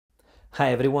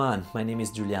Hi everyone, my name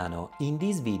is Giuliano. In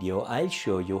this video I'll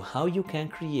show you how you can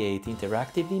create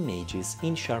interactive images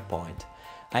in SharePoint.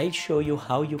 I'll show you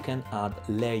how you can add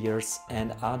layers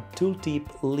and add tooltip,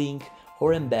 link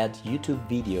or embed YouTube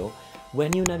video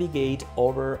when you navigate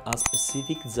over a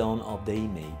specific zone of the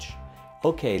image.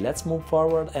 Okay, let's move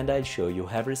forward and I'll show you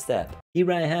every step.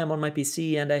 Here I am on my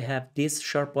PC and I have this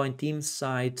SharePoint team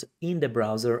site in the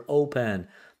browser open.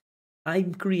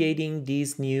 I'm creating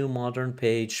this new modern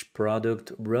page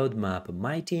product roadmap.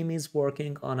 My team is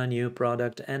working on a new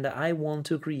product and I want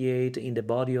to create in the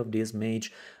body of this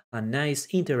image a nice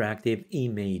interactive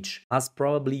image. As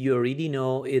probably you already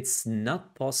know, it's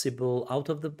not possible out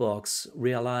of the box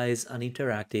realize an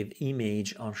interactive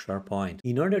image on SharePoint.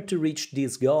 In order to reach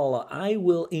this goal, I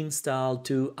will install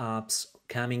two apps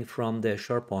coming from the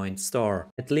SharePoint store.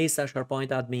 At least a SharePoint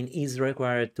admin is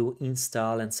required to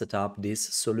install and set up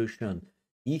this solution.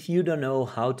 If you don't know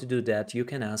how to do that, you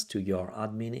can ask to your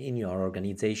admin in your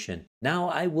organization. Now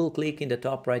I will click in the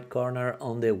top right corner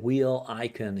on the wheel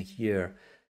icon here.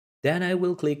 Then I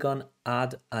will click on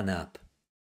Add an app.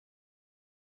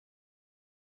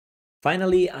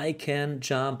 Finally, I can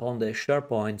jump on the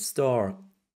SharePoint store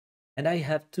and I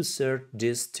have to search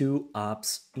these two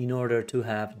apps in order to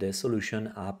have the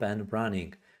solution up and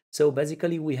running. So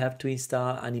basically we have to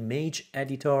install an image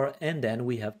editor and then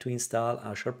we have to install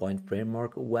a SharePoint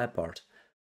framework web part.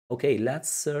 Okay, let's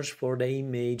search for the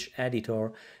image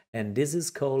editor and this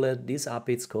app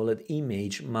is called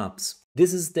Image Maps.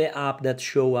 This is the app that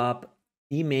show up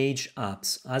image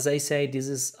apps. As I say, this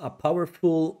is a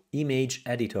powerful image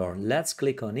editor. Let's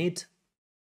click on it.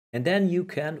 And then you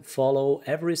can follow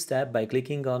every step by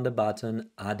clicking on the button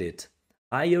Add it.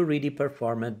 I already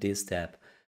performed this step.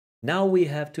 Now we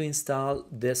have to install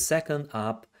the second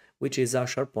app, which is a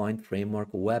SharePoint framework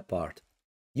web part.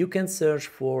 You can search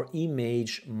for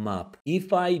image map.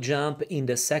 If I jump in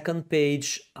the second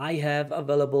page, I have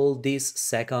available this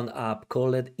second app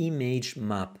called Image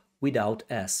Map without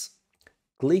S.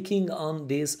 Clicking on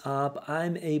this app,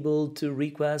 I'm able to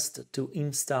request to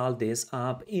install this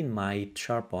app in my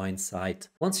SharePoint site.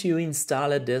 Once you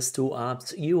installed these two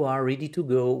apps, you are ready to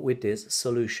go with this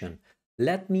solution.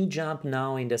 Let me jump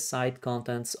now in the site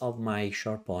contents of my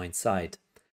SharePoint site.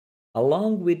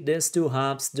 Along with these two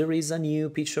apps, there is a new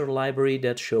picture library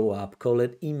that show up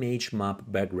called Image Map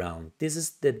Background. This is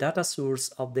the data source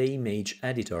of the image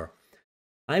editor.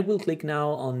 I will click now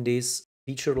on this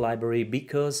picture library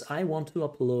because I want to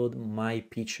upload my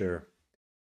picture.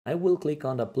 I will click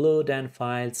on upload and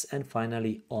files and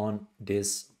finally on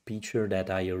this picture that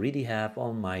I already have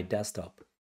on my desktop.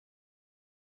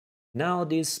 Now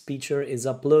this picture is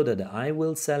uploaded. I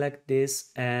will select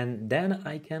this and then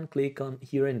I can click on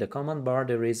here in the command bar.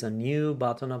 There is a new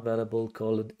button available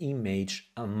called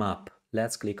Image Map.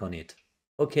 Let's click on it.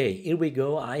 Okay, here we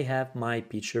go. I have my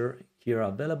picture here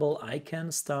available. I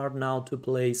can start now to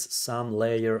place some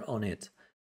layer on it.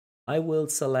 I will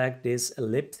select this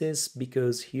ellipsis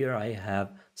because here I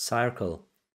have circle.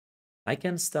 I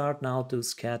can start now to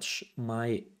sketch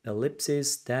my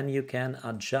ellipsis, then you can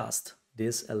adjust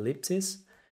this ellipsis.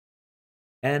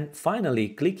 And finally,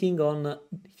 clicking on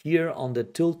here on the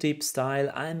tooltip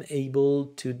style, I'm able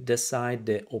to decide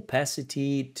the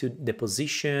opacity to the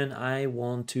position I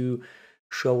want to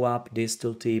show up this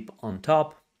tooltip on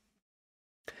top.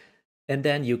 And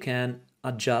then you can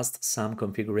adjust some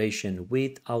configuration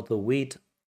width, auto width.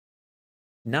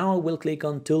 Now I will click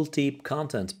on tooltip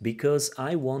content because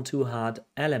I want to add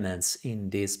elements in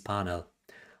this panel.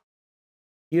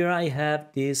 Here I have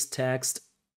this text.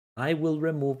 I will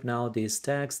remove now this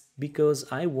text because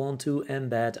I want to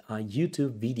embed a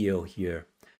YouTube video here.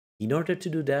 In order to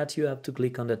do that, you have to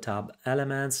click on the tab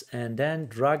Elements and then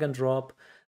drag and drop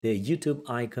the YouTube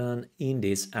icon in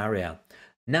this area.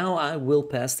 Now I will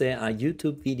paste a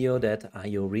YouTube video that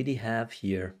I already have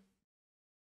here.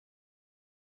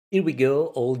 Here we go,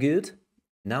 all good.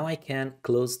 Now I can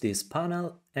close this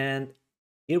panel and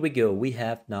here we go. We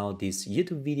have now this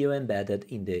YouTube video embedded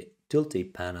in the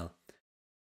tooltip panel.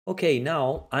 Okay,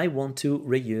 now I want to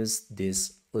reuse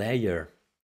this layer.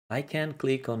 I can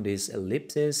click on this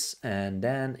ellipsis and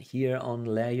then here on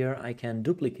layer I can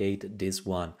duplicate this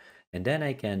one. And then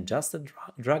I can just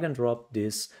drag and drop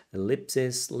this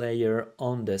ellipsis layer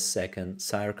on the second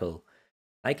circle.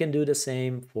 I can do the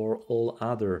same for all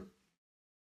other.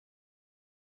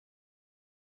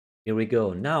 Here we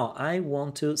go. Now I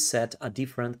want to set a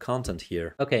different content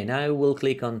here. Okay, now I will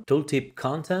click on tooltip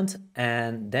content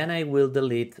and then I will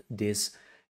delete this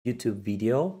YouTube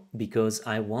video because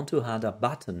I want to add a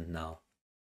button now.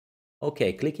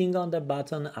 Okay, clicking on the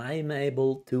button, I'm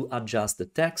able to adjust the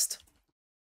text.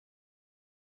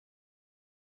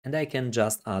 and I can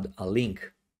just add a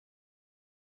link.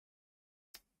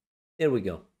 Here we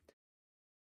go.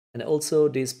 And also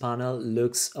this panel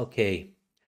looks okay.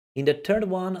 In the third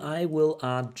one, I will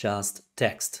add just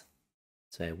text.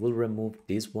 So I will remove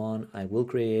this one, I will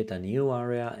create a new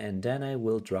area, and then I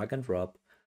will drag and drop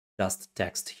just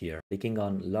text here. Clicking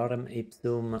on lorem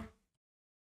ipsum.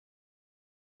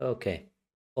 Okay,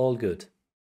 all good.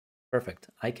 Perfect.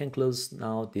 I can close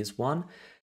now this one,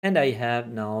 and I have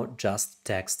now just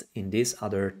text in this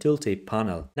other tooltip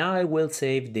panel. Now I will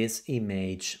save this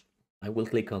image. I will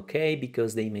click OK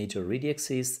because the image already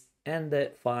exists and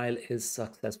the file is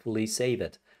successfully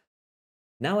saved.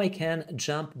 Now I can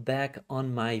jump back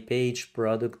on my page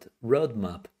product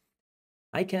roadmap.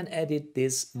 I can edit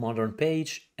this modern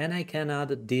page and I can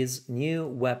add this new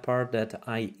web part that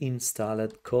I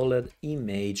installed called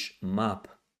image map.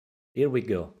 Here we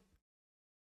go.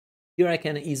 Here I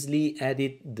can easily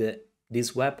edit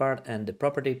this web part and the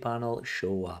property panel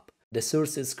show up. The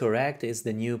source is correct, it's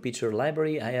the new picture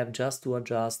library. I have just to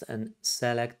adjust and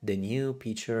select the new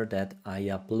picture that I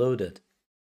uploaded.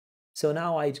 So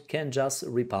now I can just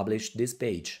republish this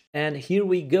page. And here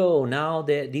we go. Now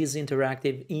this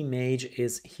interactive image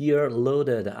is here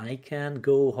loaded. I can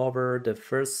go over the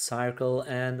first circle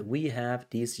and we have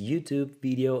this YouTube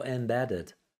video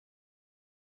embedded.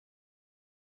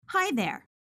 Hi there.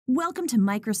 Welcome to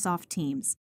Microsoft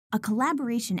Teams, a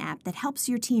collaboration app that helps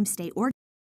your team stay organized.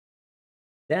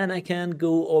 Then I can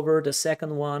go over the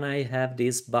second one. I have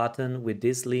this button with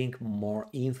this link, more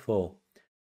info.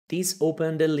 This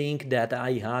opened the link that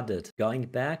I added. Going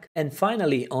back. And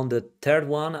finally, on the third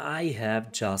one, I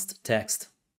have just text.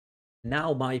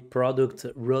 Now my product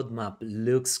roadmap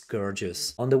looks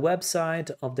gorgeous. On the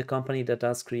website of the company that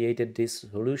has created this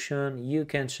solution, you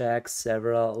can check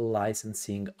several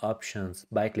licensing options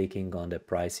by clicking on the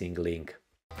pricing link.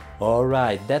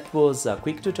 Alright, that was a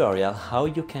quick tutorial how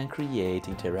you can create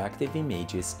interactive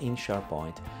images in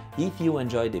SharePoint. If you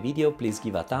enjoyed the video, please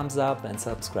give a thumbs up and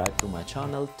subscribe to my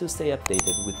channel to stay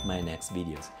updated with my next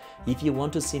videos. If you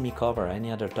want to see me cover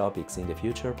any other topics in the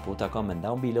future, put a comment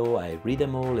down below, I read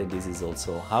them all, and this is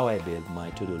also how I build my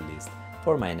to-do list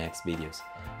for my next videos.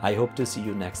 I hope to see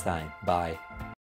you next time. Bye!